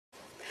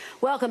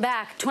Welcome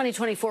back.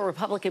 2024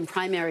 Republican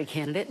primary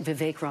candidate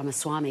Vivek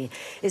Ramaswamy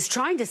is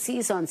trying to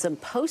seize on some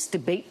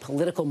post-debate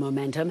political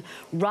momentum,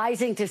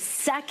 rising to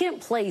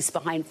second place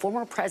behind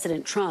former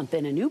President Trump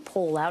in a new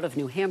poll out of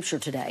New Hampshire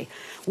today.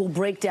 We'll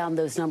break down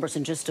those numbers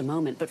in just a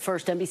moment. But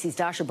first, NBC's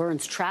Dasha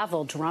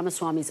traveled to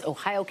Ramaswamy's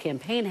Ohio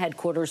campaign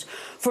headquarters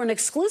for an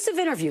exclusive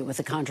interview with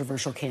the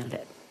controversial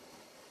candidate.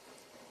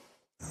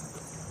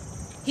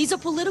 He's a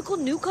political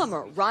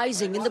newcomer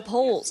rising in the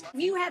polls.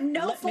 You have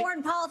no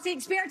foreign policy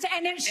experience,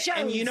 and it shows.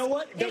 And you know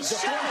what? The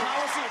foreign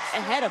policy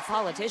ahead of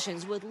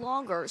politicians with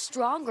longer,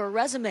 stronger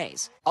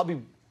resumes. I'll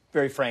be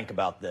very frank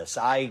about this.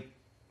 I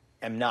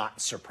am not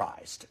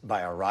surprised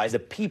by our rise. The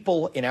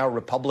people in our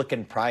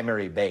Republican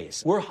primary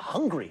base, we're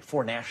hungry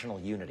for national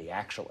unity,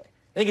 actually.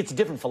 I think it's a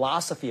different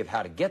philosophy of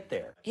how to get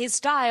there. His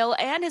style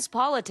and his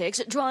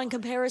politics drawing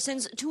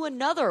comparisons to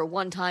another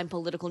one-time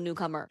political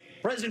newcomer.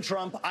 President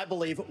Trump, I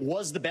believe,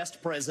 was the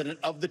best president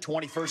of the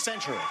 21st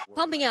century.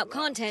 Pumping out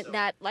content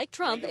that, like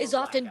Trump, is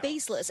often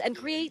baseless and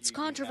creates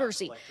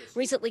controversy.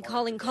 Recently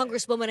calling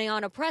Congresswoman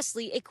Ayanna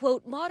Pressley a,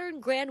 quote, modern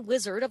grand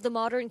wizard of the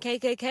modern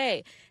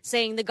KKK,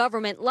 saying the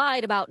government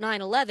lied about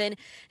 9/11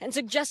 and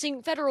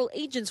suggesting federal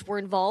agents were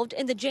involved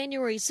in the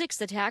January 6th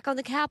attack on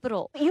the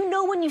Capitol. You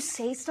know, when you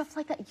say stuff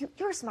like that,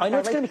 you're a smart I know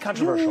it's going to be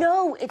controversial. You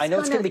know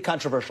it's going to be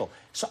controversial.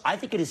 So I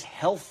think it is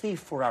healthy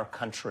for our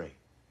country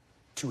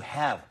to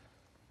have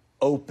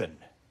open,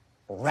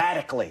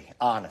 radically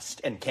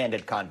honest and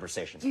candid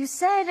conversations. You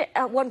said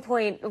at one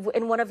point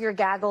in one of your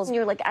gaggles, and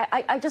you're like,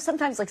 I just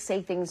sometimes like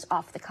say things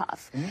off the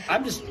cuff.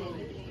 I'm just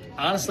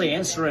honestly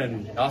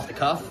answering off the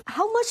cuff.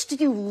 How much do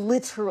you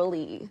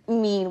literally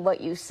mean what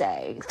you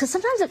say? Because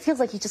sometimes it feels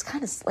like you just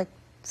kind of like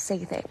say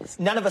things.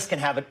 None of us can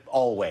have it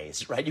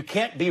always, right? You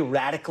can't be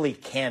radically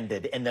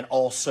candid and then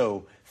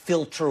also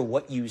filter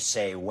what you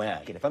say when.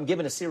 And if I'm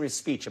giving a serious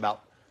speech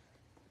about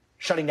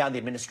shutting down the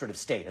administrative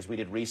state, as we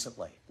did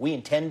recently, we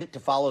intend to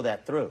follow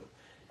that through.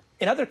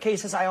 In other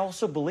cases, I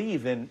also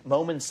believe in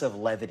moments of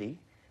levity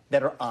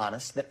that are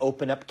honest, that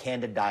open up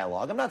candid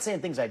dialogue. I'm not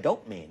saying things I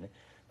don't mean,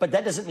 but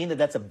that doesn't mean that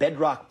that's a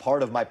bedrock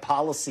part of my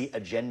policy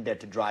agenda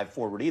to drive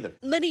forward either.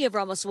 Many of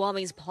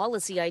Ramaswamy's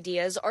policy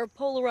ideas are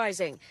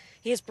polarizing.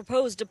 He has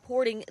proposed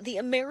deporting the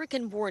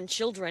American-born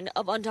children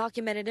of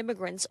undocumented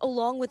immigrants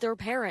along with their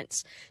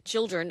parents,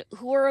 children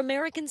who are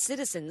American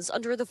citizens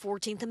under the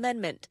 14th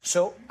Amendment.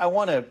 So I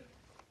want to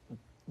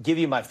give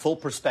you my full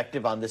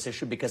perspective on this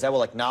issue because I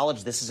will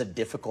acknowledge this is a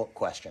difficult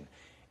question.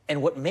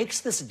 And what makes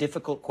this a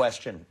difficult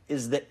question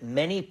is that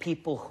many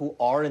people who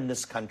are in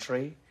this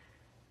country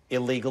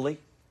illegally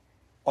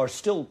are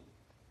still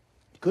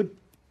good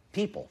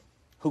people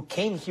who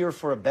came here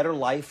for a better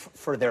life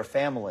for their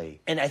family.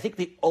 And I think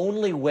the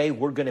only way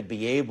we're going to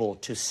be able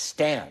to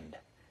stand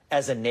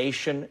as a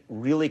nation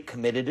really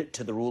committed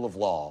to the rule of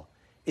law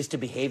is to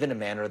behave in a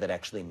manner that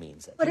actually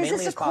means it. But is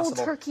this a cold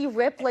turkey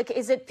rip? Like,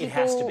 is it people... It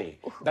has to be.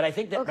 But I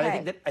think that,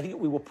 I think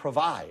we will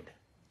provide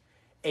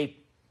a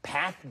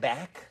path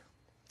back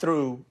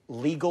through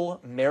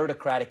legal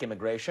meritocratic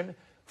immigration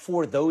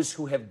for those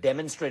who have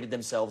demonstrated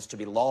themselves to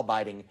be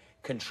law-abiding,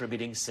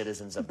 contributing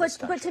citizens of this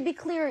country. But to be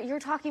clear, you're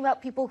talking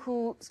about people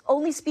who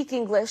only speak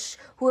English,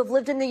 who have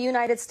lived in the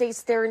United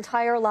States their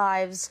entire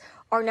lives,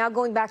 are now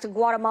going back to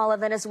Guatemala,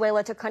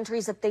 Venezuela, to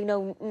countries that they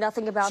know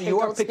nothing about. So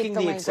you are picking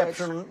the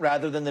exception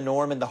rather than the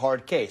norm in the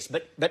hard case.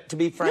 But to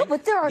be frank, no,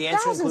 but there are the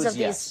answer thousands of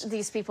yes.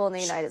 these people in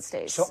the United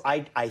States. So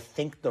I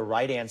think the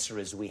right answer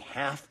is we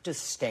have to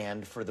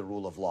stand for the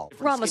rule of law.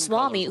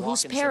 Ramaswamy,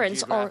 whose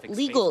parents are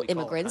legal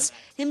immigrants,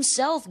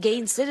 himself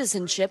gained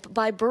citizenship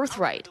by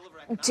birthright.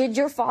 Did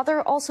your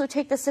father also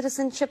take the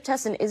citizenship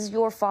test, and is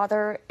your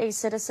father a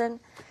citizen?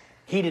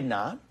 He did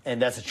not,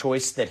 and that's a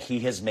choice that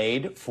he has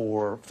made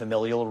for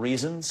familial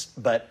reasons,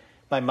 but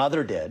my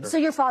mother did. So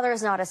your father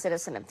is not a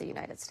citizen of the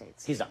United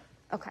States? He's not.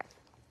 Okay.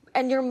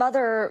 And your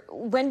mother,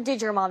 when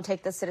did your mom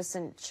take the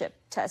citizenship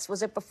test?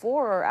 Was it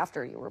before or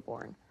after you were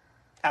born?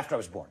 After I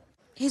was born.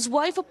 His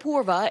wife,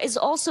 Apurva, is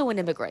also an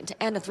immigrant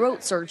and a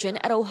throat surgeon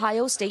at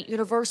Ohio State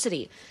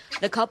University.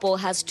 The couple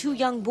has 2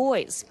 young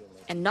boys.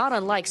 And not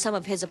unlike some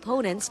of his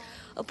opponents,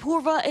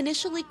 Apurva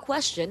initially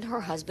questioned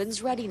her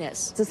husband's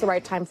readiness. Is this the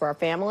right time for our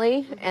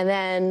family? And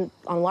then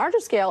on a larger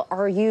scale,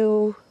 are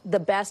you the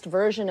best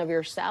version of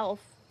yourself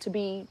to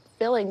be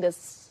filling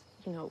this,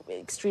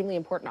 extremely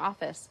important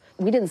office?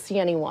 We didn't see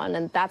anyone,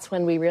 and that's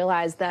when we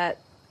realized that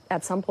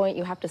at some point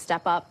you have to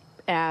step up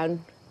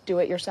and do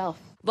it yourself.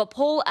 But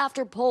poll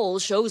after poll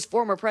shows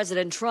former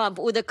President Trump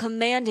with a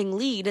commanding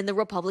lead in the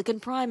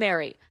Republican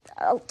primary.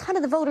 A ton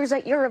of the voters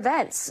at your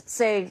events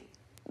say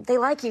they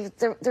like you.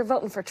 They're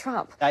voting for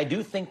Trump. I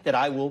do think that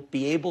I will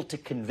be able to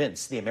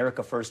convince the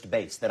America First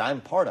base that I'm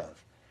part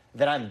of,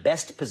 that I'm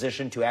best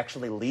positioned to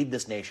actually lead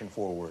this nation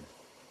forward.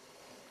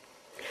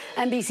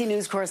 NBC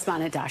News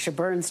correspondent Dasha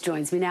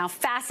joins me now.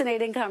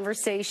 Fascinating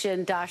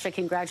conversation. Dasha,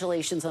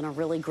 congratulations on a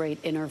really great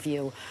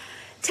interview.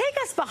 Take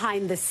us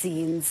behind the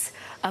scenes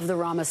of the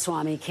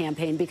Ramaswamy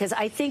campaign, because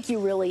I think you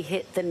really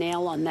hit the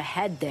nail on the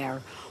head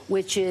there,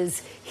 which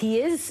is he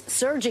is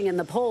surging in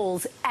the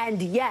polls,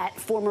 and yet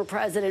former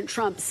President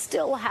Trump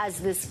still has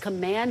this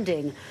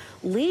commanding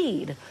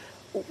lead.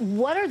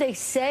 What are they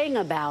saying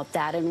about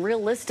that? And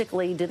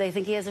realistically, do they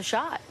think he has a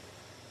shot?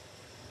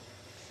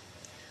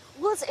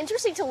 Well, it's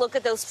interesting to look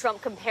at those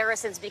Trump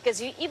comparisons because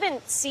you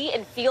even see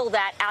and feel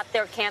that at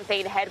their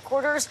campaign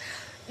headquarters.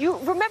 You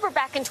remember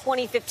back in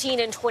 2015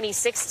 and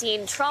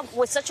 2016, Trump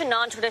was such a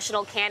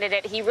non-traditional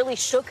candidate. He really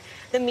shook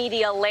the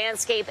media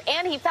landscape,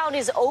 and he found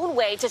his own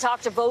way to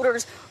talk to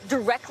voters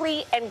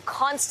directly and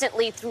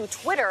constantly through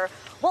Twitter.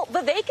 Well,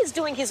 Vivek is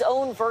doing his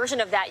own version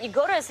of that. You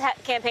go to his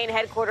campaign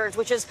headquarters,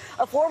 which is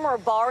a former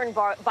bar,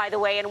 by the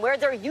way, and where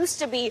there used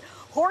to be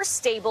horse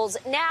stables.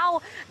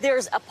 Now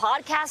there's a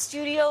podcast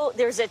studio,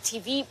 there's a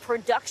TV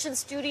production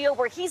studio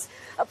where he's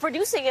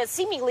producing a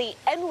seemingly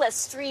endless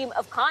stream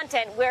of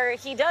content where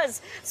he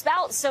does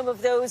spout some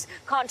of those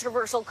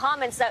controversial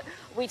comments that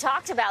we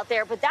talked about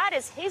there. But that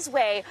is his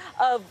way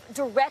of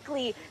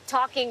directly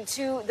talking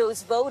to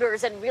those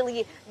voters and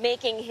really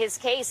making his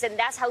case. And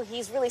that's how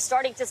he's really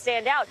starting to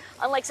stand out.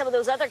 Unlike some of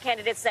those other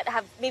candidates that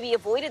have maybe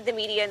avoided the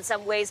media in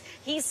some ways,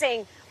 he's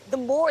saying the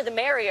more the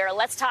merrier.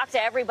 Let's talk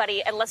to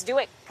everybody, and let's do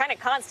it kind of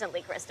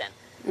constantly, Kristen.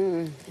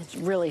 It's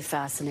really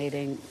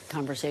fascinating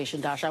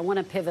conversation, Dasha. I want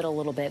to pivot a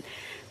little bit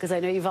because I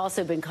know you've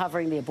also been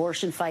covering the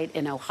abortion fight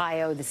in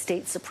Ohio. The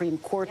state Supreme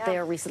Court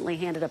there recently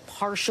handed a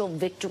partial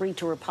victory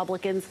to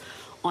Republicans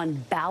on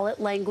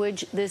ballot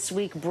language this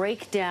week.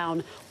 Break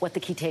down what the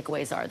key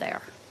takeaways are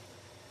there.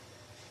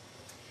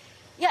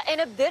 Yeah,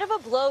 and a bit of a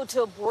blow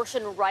to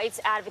abortion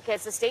rights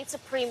advocates. The state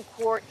Supreme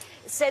Court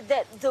said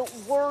that the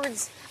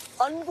words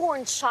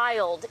unborn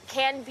child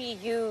can be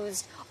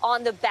used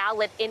on the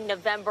ballot in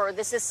November.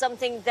 This is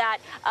something that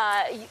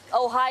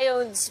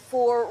Ohioans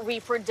for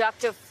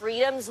Reproductive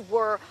Freedoms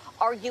were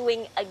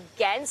arguing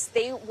against.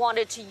 They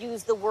wanted to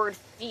use the word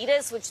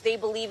fetus, which they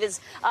believe is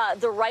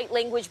the right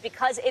language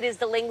because it is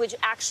the language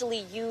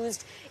actually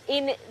used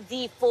in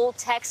the full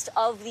text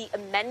of the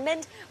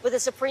amendment. But the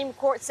Supreme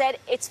Court said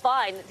it's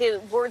fine.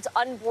 The words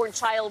unborn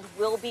child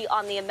will be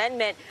on the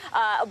amendment.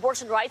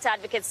 Abortion rights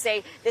advocates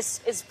say this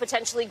is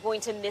potentially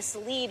going to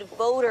mislead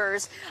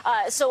voters.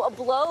 So a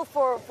blow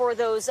for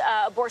those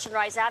abortion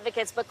rights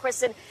advocates. But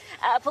Kristen,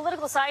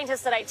 political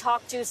scientists that I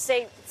talked to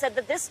said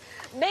that this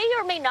may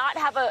or may not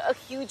have a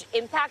huge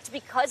impact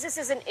because this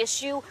is an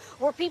issue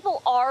where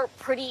people are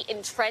pretty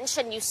entrenched,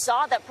 and you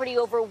saw that pretty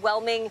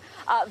overwhelming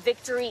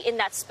victory in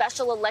that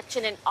special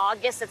election in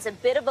August. That's a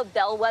bit of a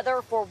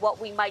bellwether for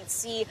what we might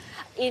see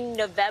in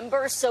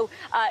November. So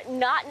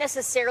not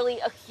necessarily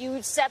a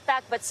huge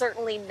setback, but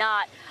certainly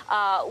not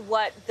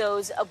what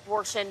those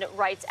abortion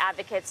rights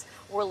advocates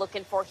were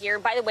looking for here.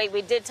 And by the way,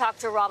 we did talk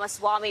to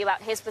Ramaswamy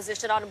about his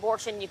position on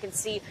abortion. You can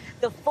see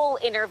the full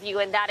interview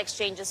and that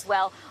exchange as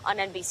well on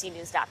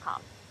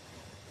NBCnews.com.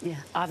 Yeah,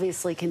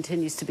 obviously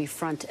continues to be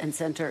front and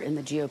center in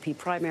the GOP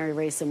primary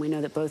race, and we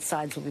know that both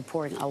sides will be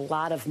pouring a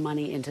lot of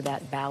money into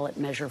that ballot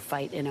measure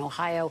fight in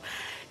Ohio.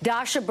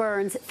 Dasha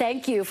Burns,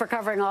 thank you for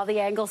covering all the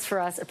angles for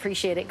us.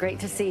 Appreciate it.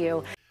 Great to see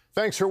you.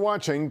 Thanks for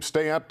watching.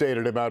 Stay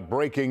updated about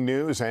breaking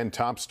news and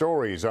top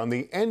stories on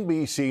the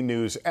NBC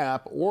News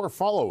app or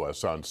follow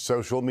us on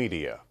social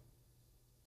media.